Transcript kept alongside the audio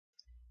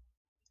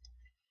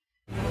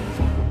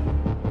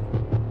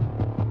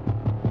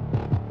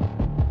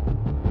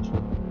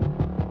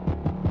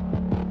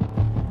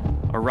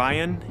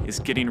Orion is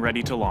getting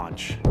ready to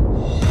launch.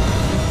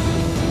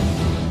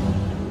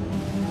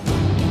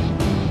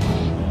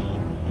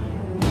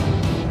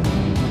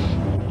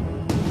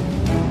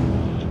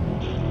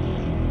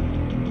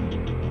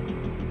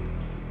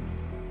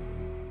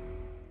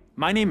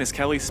 My name is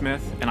Kelly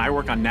Smith, and I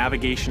work on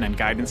navigation and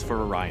guidance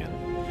for Orion.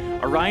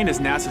 Orion is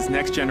NASA's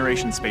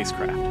next-generation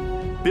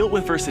spacecraft. Built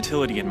with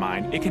versatility in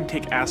mind, it can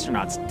take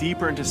astronauts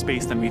deeper into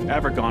space than we've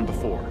ever gone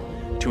before,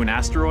 to an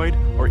asteroid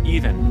or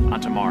even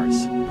onto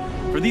Mars.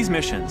 For these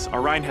missions,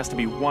 Orion has to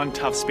be one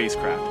tough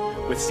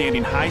spacecraft,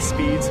 withstanding high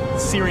speeds,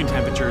 searing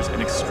temperatures,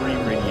 and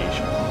extreme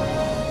radiation.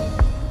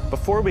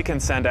 Before we can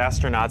send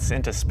astronauts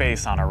into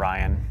space on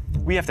Orion,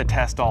 we have to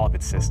test all of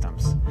its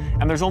systems.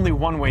 And there's only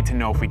one way to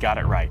know if we got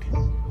it right: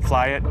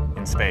 fly it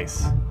in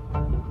space.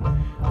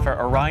 For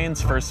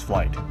Orion's first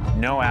flight,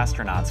 no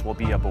astronauts will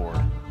be aboard.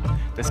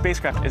 The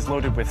spacecraft is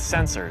loaded with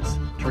sensors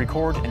to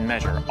record and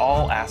measure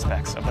all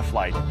aspects of the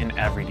flight in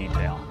every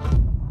detail.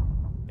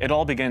 It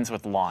all begins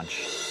with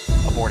launch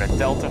aboard a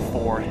Delta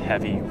IV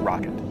Heavy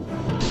rocket.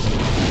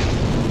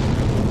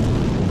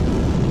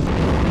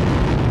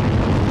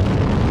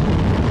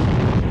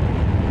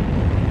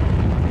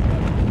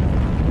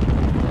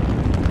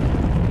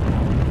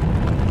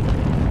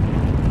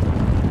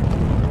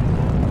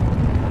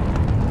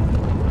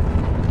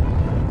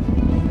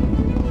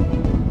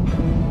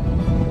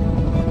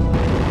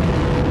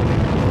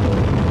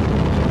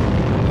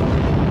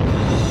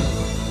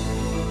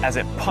 As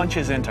it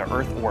punches into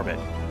Earth orbit,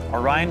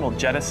 Orion will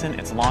jettison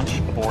its launch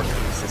abort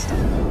system.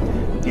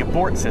 The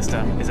abort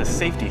system is a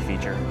safety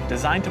feature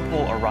designed to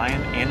pull Orion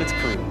and its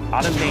crew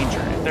out of danger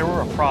if there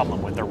were a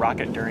problem with the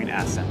rocket during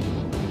ascent.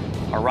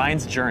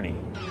 Orion's journey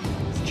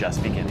is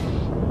just beginning.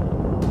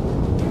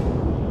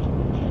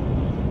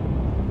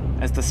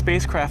 As the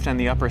spacecraft and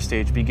the upper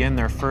stage begin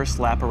their first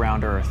lap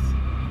around Earth,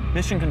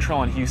 Mission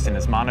Control in Houston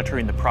is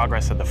monitoring the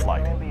progress of the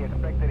flight.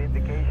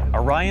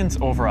 Orion's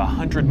over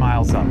 100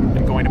 miles up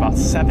and going about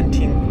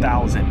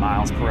 17,000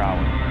 miles per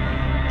hour.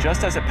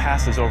 Just as it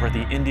passes over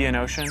the Indian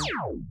Ocean,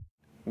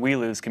 we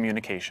lose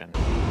communication.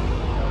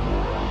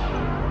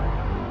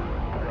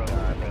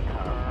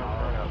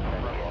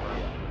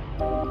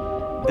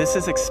 This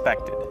is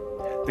expected.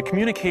 The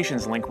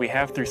communications link we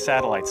have through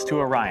satellites to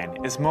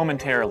Orion is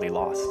momentarily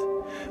lost,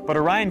 but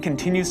Orion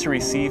continues to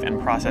receive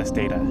and process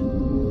data.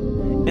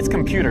 Its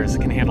computers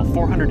can handle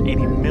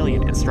 480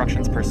 million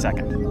instructions per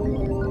second.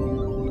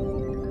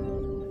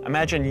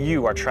 Imagine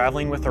you are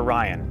traveling with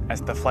Orion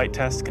as the flight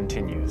test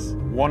continues.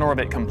 One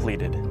orbit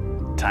completed.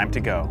 Time to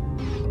go.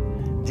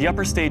 The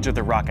upper stage of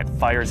the rocket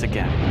fires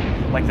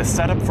again. Like the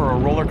setup for a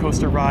roller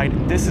coaster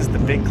ride, this is the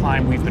big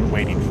climb we've been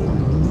waiting for.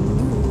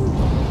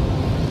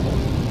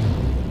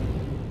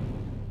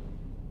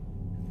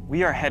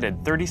 We are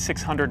headed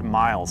 3,600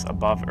 miles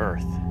above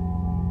Earth.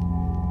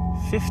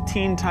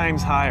 15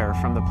 times higher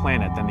from the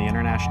planet than the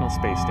International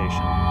Space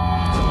Station.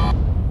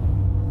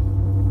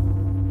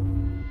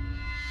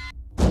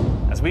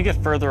 As we get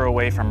further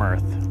away from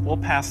Earth, we'll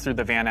pass through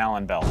the Van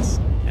Allen belts,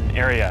 an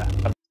area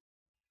of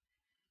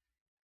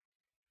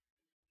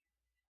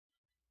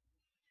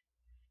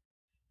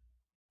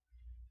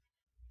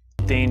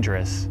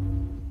dangerous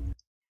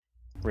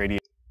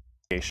radiation.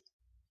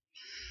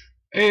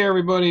 Hey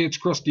everybody, it's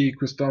Krusty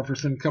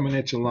Christofferson coming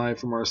at you live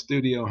from our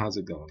studio. How's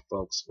it going,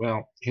 folks?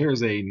 Well,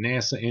 here's a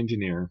NASA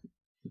engineer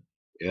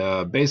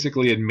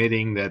basically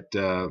admitting that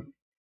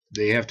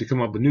they have to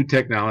come up with new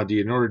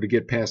technology in order to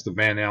get past the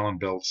Van Allen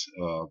belts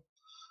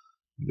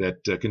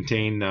that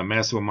contain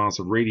massive amounts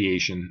of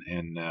radiation,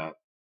 and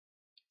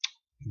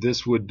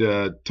this would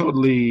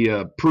totally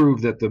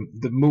prove that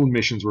the moon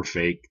missions were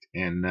fake.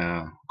 And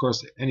of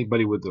course,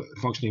 anybody with a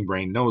functioning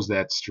brain knows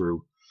that's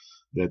true,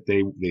 that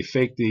they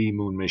faked the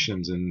moon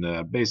missions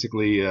and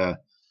basically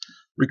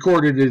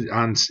recorded it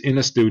in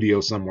a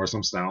studio somewhere,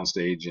 some sound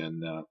stage.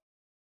 And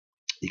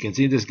you can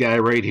see this guy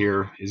right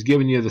here is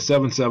giving you the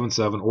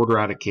 777 order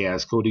out of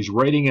chaos code. He's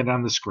writing it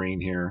on the screen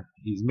here.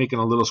 He's making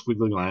a little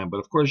squiggly line, but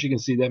of course you can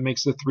see that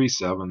makes the 3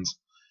 sevens.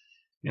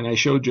 And I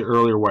showed you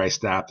earlier where I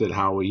stopped it,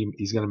 how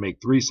he's going to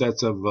make 3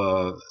 sets of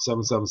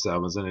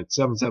 777s, and it's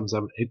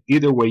 777.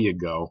 Either way you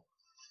go,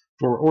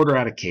 for order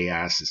out of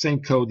chaos, the same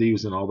code they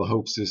use in all the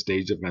hoaxes,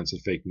 staged events,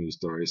 and fake news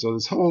stories. So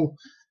this whole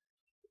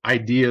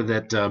idea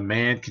that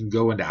man can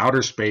go into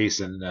outer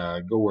space and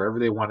go wherever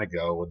they want to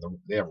go, and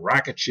they have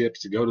rocket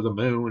ships to go to the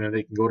moon, and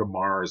they can go to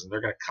Mars, and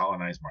they're going to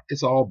colonize Mars.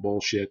 It's all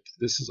bullshit.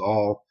 This is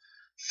all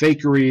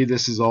fakery.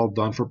 This is all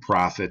done for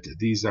profit.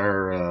 These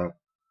are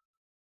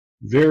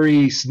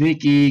very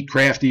sneaky,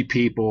 crafty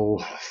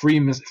people,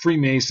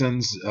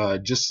 Freemasons,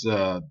 just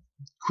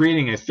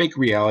creating a fake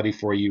reality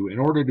for you in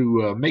order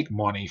to make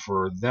money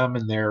for them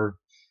and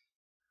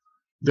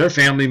their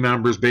family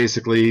members.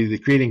 Basically, they're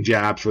creating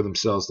jobs for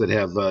themselves that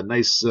have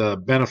nice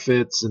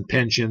benefits and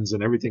pensions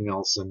and everything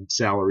else, and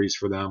salaries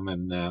for them.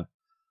 And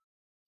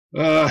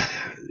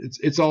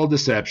it's all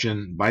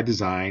deception by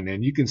design.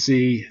 And you can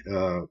see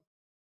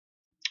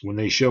when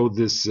they showed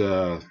this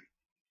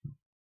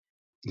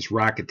this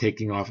rocket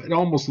taking off. It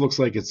almost looks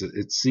like it's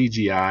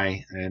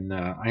CGI, and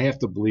I have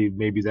to believe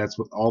maybe that's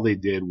what all they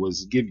did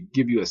was give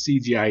you a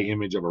CGI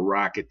image of a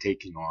rocket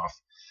taking off.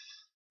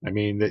 I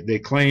mean, they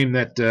claim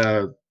that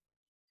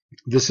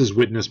this is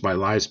witnessed by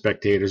live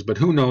spectators, but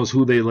who knows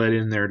who they let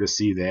in there to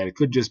see that. It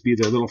could just be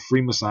their little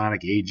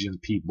Freemasonic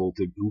agent people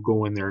who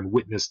go in there and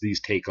witness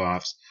these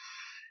takeoffs.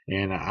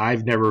 And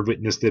I've never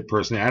witnessed it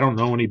personally. I don't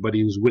know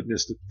anybody who's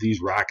witnessed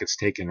these rockets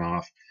taking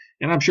off.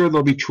 And I'm sure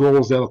there'll be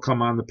trolls that'll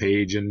come on the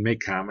page and make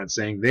comments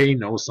saying they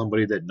know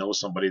somebody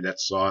that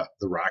saw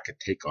the rocket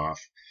take off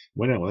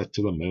when it went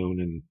to the moon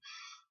and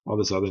all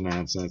this other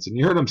nonsense. And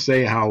you heard them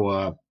say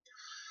how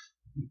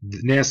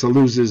NASA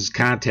loses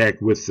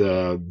contact with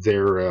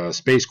their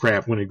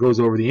spacecraft when it goes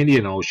over the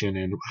Indian Ocean,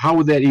 and how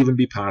would that even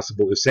be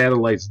possible if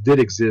satellites did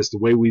exist the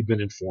way we've been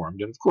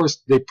informed? And of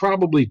course, they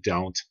probably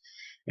don't.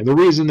 And the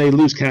reason they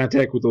lose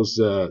contact with those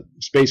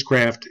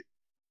spacecraft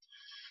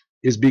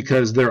is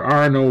because there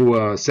are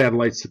no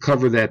satellites to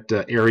cover that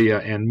area,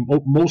 and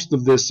most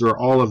of this or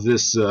all of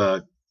this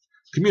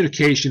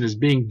communication is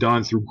being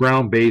done through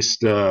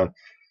ground-based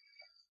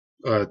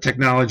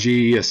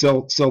technology,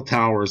 cell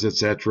towers,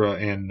 etc.,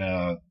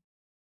 and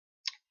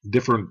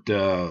different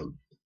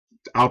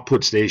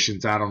output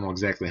stations. I don't know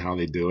exactly how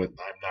they do it.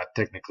 I'm not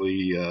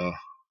technically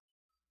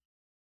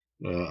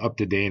up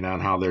to date on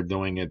how they're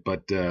doing it,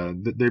 but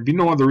there'd be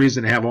no other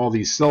reason to have all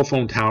these cell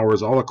phone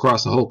towers all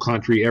across the whole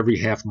country every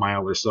half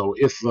mile or so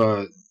if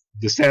the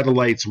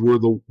satellites were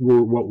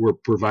what were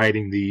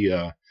providing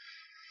the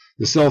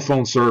cell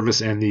phone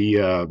service and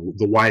the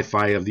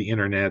Wi-Fi of the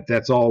internet.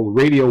 That's all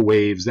radio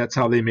waves. That's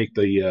how they make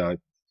the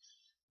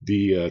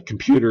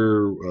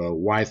computer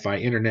Wi-Fi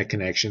internet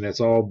connection. That's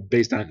all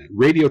based on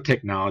radio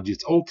technology.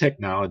 It's old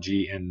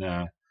technology,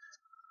 and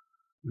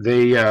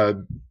they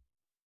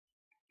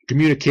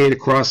communicate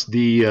across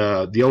the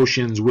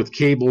oceans with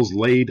cables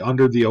laid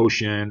under the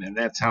ocean, and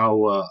that's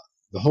how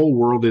the whole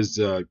world is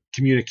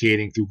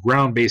communicating through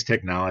ground-based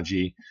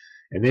technology.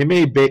 And they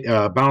may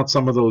bounce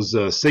some of those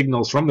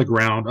signals from the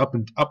ground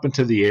up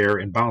into the air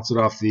and bounce it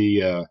off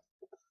the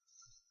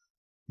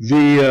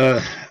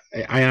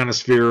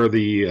ionosphere, or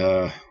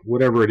the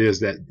whatever it is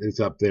that is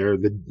up there,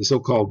 the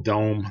so-called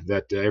dome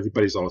that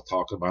everybody's always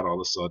talking about all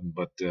of a sudden.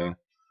 But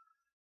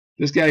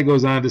this guy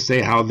goes on to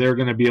say how they're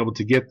going to be able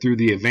to get through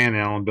the Van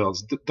Allen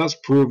belts, thus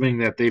proving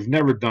that they've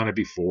never done it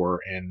before.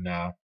 And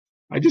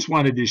I just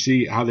wanted to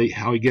see how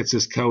he gets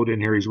this code in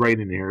here. He's right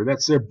in here.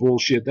 That's their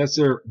bullshit. That's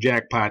their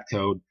jackpot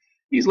code.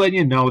 He's letting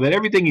you know that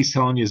everything he's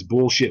telling you is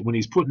bullshit when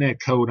he's putting that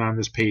code on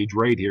this page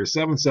right here,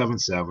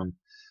 777.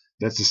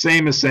 That's the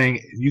same as saying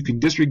you can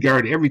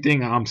disregard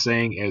everything I'm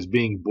saying as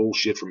being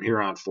bullshit from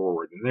here on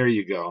forward. And there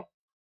you go.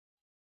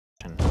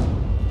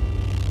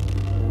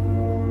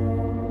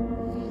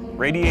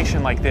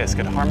 Radiation like this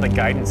could harm the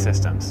guidance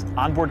systems,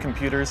 onboard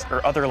computers,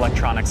 or other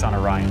electronics on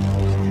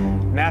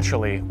Orion.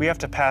 Naturally, we have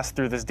to pass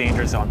through this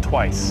danger zone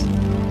twice,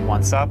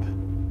 once up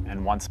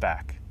and once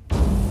back.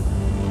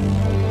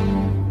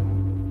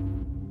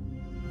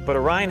 But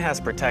Orion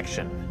has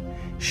protection.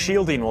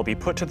 Shielding will be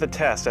put to the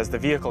test as the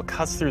vehicle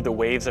cuts through the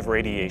waves of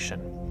radiation.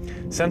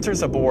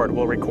 Sensors aboard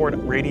will record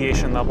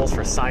radiation levels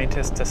for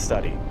scientists to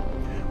study.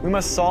 We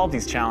must solve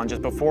these challenges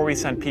before we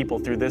send people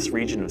through this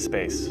region of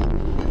space.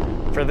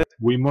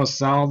 We must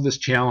solve this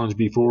challenge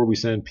before we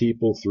send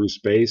people through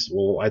space.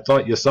 Well, I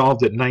thought you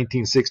solved it in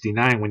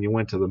 1969 when you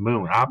went to the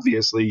moon.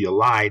 Obviously, you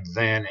lied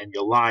then, and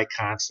you lie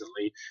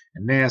constantly.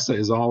 And NASA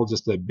is all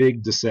just a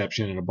big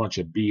deception and a bunch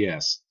of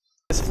BS.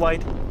 This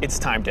flight, it's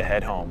time to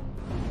head home.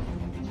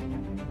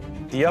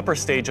 The upper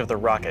stage of the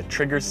rocket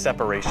triggers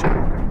separation.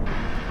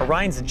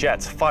 Orion's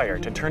jets fire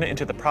to turn it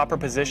into the proper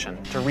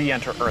position to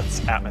re-enter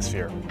Earth's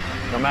atmosphere.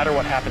 No matter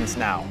what happens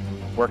now,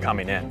 we're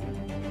coming in.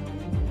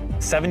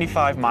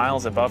 75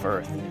 miles above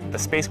Earth, the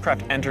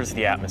spacecraft enters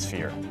the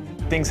atmosphere.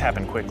 Things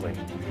happen quickly.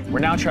 We're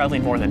now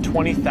traveling more than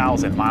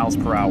 20,000 miles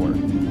per hour.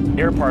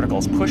 Air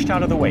particles pushed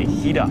out of the way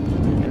heat up.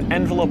 An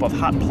envelope of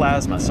hot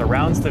plasma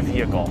surrounds the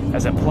vehicle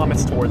as it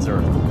plummets towards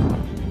Earth.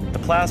 The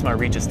plasma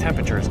reaches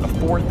temperatures of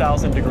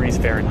 4,000 degrees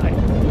Fahrenheit,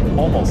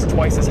 almost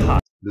twice as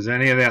hot. Does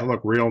any of that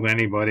look real to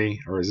anybody,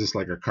 or is this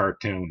like a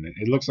cartoon?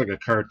 It looks like a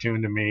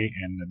cartoon to me,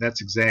 and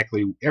that's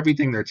exactly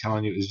everything they're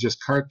telling you is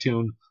just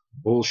cartoon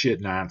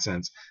bullshit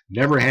nonsense.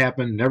 Never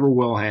happened, never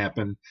will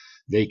happen.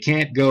 They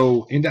can't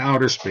go into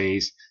outer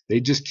space. They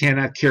just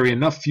cannot carry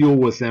enough fuel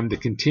with them to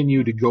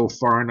continue to go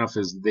far enough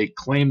as they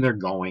claim they're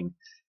going.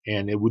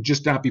 And it would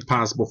just not be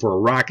possible for a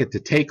rocket to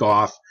take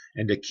off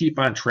and to keep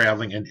on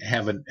traveling and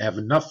have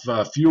enough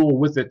fuel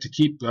with it to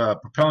keep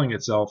propelling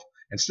itself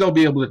and still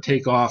be able to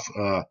take off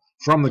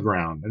from the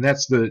ground. And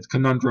that's the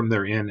conundrum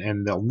they're in,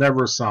 and they'll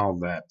never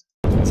solve that.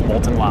 It's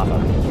molten lava.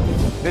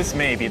 This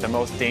may be the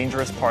most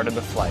dangerous part of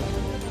the flight.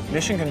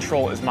 Mission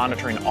Control is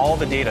monitoring all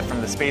the data from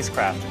the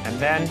spacecraft, and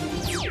then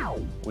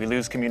we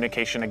lose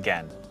communication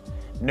again.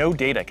 No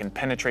data can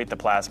penetrate the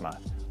plasma.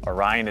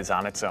 Orion is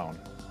on its own.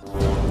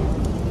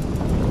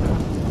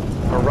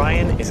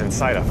 Orion is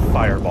inside a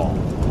fireball.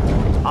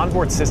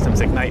 Onboard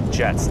systems ignite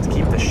jets to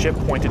keep the ship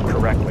pointed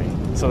correctly,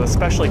 so the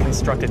specially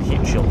constructed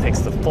heat shield takes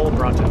the full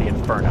brunt of the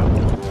inferno.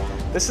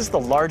 This is the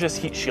largest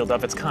heat shield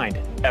of its kind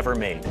ever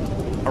made.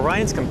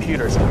 Orion's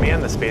computers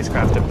command the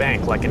spacecraft to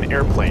bank like an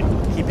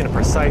airplane, keeping a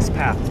precise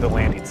path to the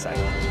landing site.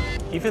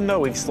 Even though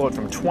we've slowed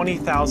from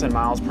 20,000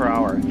 miles per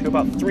hour to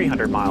about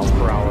 300 miles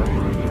per hour,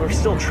 we're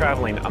still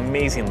traveling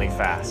amazingly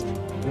fast.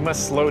 We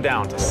must slow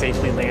down to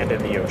safely land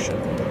in the ocean.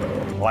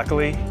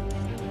 Luckily,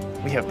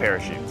 we have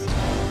parachutes.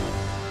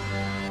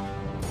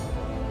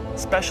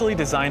 Specially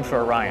designed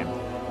for Orion,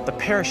 the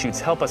parachutes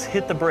help us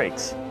hit the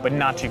brakes, but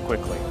not too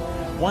quickly.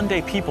 One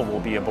day people will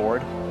be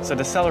aboard, so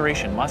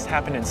deceleration must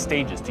happen in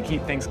stages to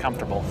keep things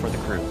comfortable for the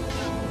crew.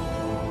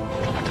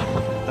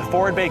 The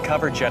forward bay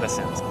cover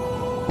jettisons.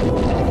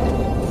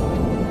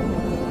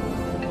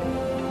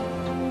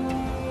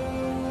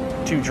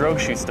 Two drogue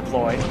chutes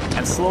deploy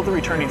and slow the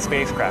returning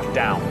spacecraft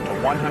down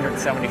to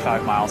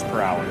 175 miles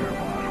per hour.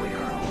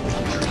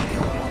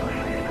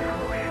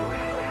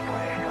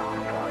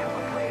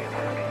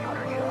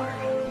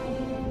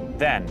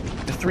 Then,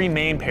 the three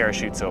main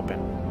parachutes open.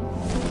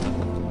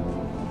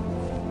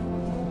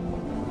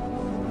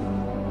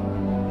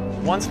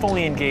 Once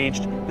fully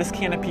engaged, this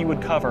canopy would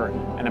cover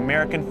an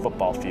American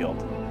football field.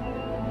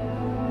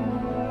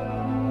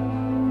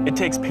 It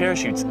takes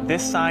parachutes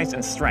this size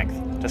and strength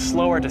to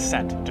slow our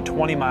descent to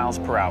 20 miles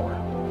per hour,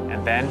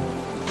 and then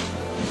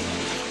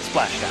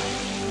splashdown.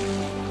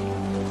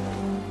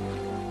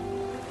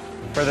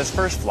 For this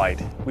first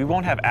flight, we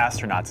won't have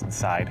astronauts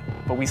inside,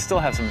 but we still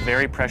have some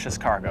very precious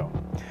cargo.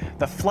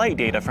 The flight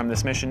data from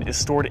this mission is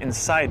stored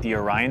inside the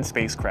Orion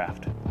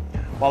spacecraft.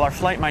 While our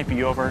flight might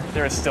be over,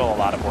 there is still a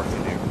lot of work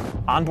to do.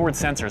 Onboard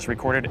sensors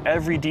recorded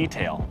every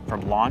detail,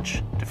 from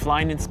launch to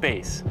flying in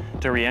space,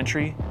 to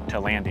re-entry to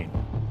landing.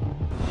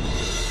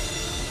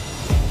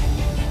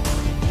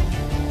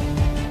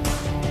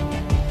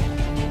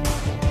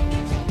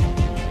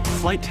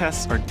 Flight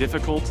tests are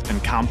difficult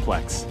and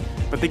complex,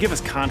 but they give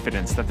us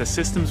confidence that the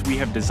systems we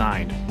have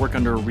designed work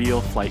under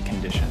real flight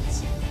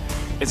conditions.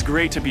 It's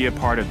great to be a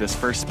part of this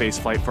first space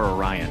flight for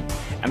Orion,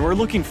 and we're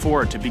looking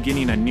forward to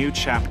beginning a new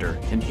chapter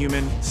in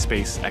human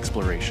space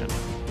exploration.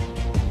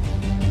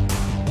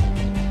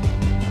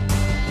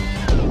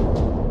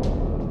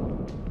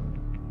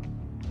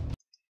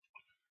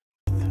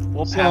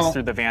 We'll pass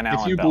through the Van Allen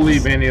belts. If you belts,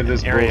 believe any of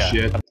this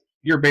bullshit,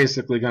 you're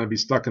basically going to be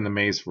stuck in the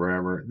maze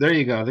forever. There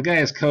you go. The guy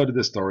has coded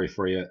the story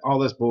for you. All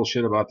this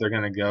bullshit about they're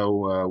going to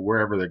go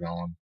wherever they're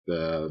going,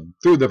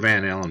 through the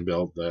Van Allen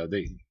belt.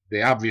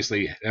 They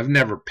obviously have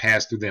never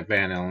passed through the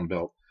Van Allen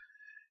belt.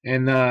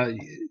 And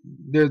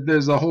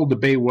there's a whole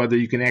debate whether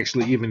you can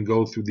actually even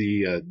go through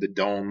the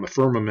dome, the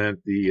firmament,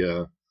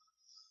 the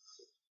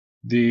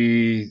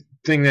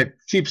thing that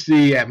keeps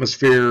the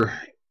atmosphere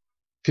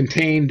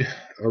contained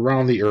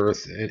around the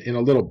Earth in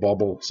a little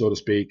bubble, so to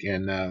speak.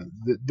 And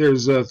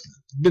there's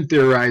been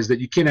theorized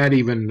that you cannot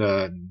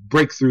even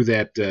break through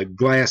that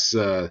glass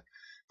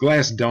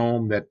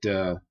dome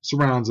that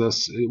surrounds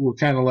us. We're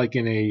kind of like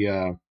in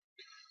a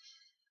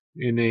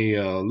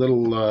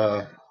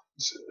little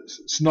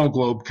snow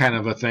globe kind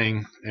of a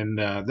thing, and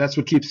that's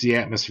what keeps the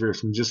atmosphere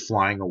from just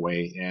flying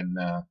away. And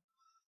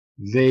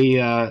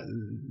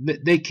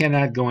they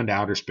cannot go into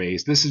outer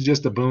space. This is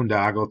just a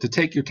boondoggle to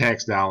take your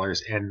tax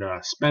dollars and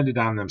spend it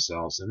on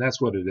themselves, and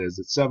that's what it is.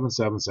 It's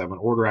 777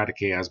 order out of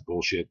chaos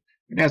bullshit,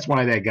 and that's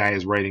why that guy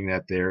is writing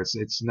that there.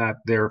 It's not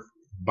there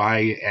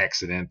by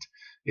accident.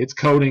 It's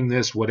coding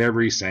this whatever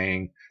he's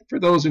saying for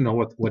those who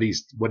know what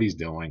he's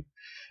doing.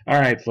 All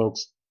right,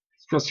 folks.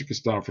 It's Krusty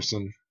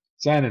Christopherson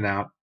signing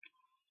out.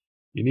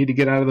 You need to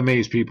get out of the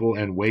maze, people,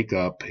 and wake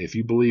up. If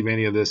you believe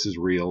any of this is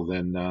real,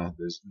 then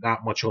there's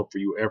not much hope for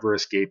you ever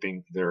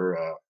escaping their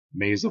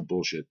maze of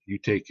bullshit. You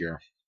take care.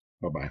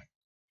 Bye-bye.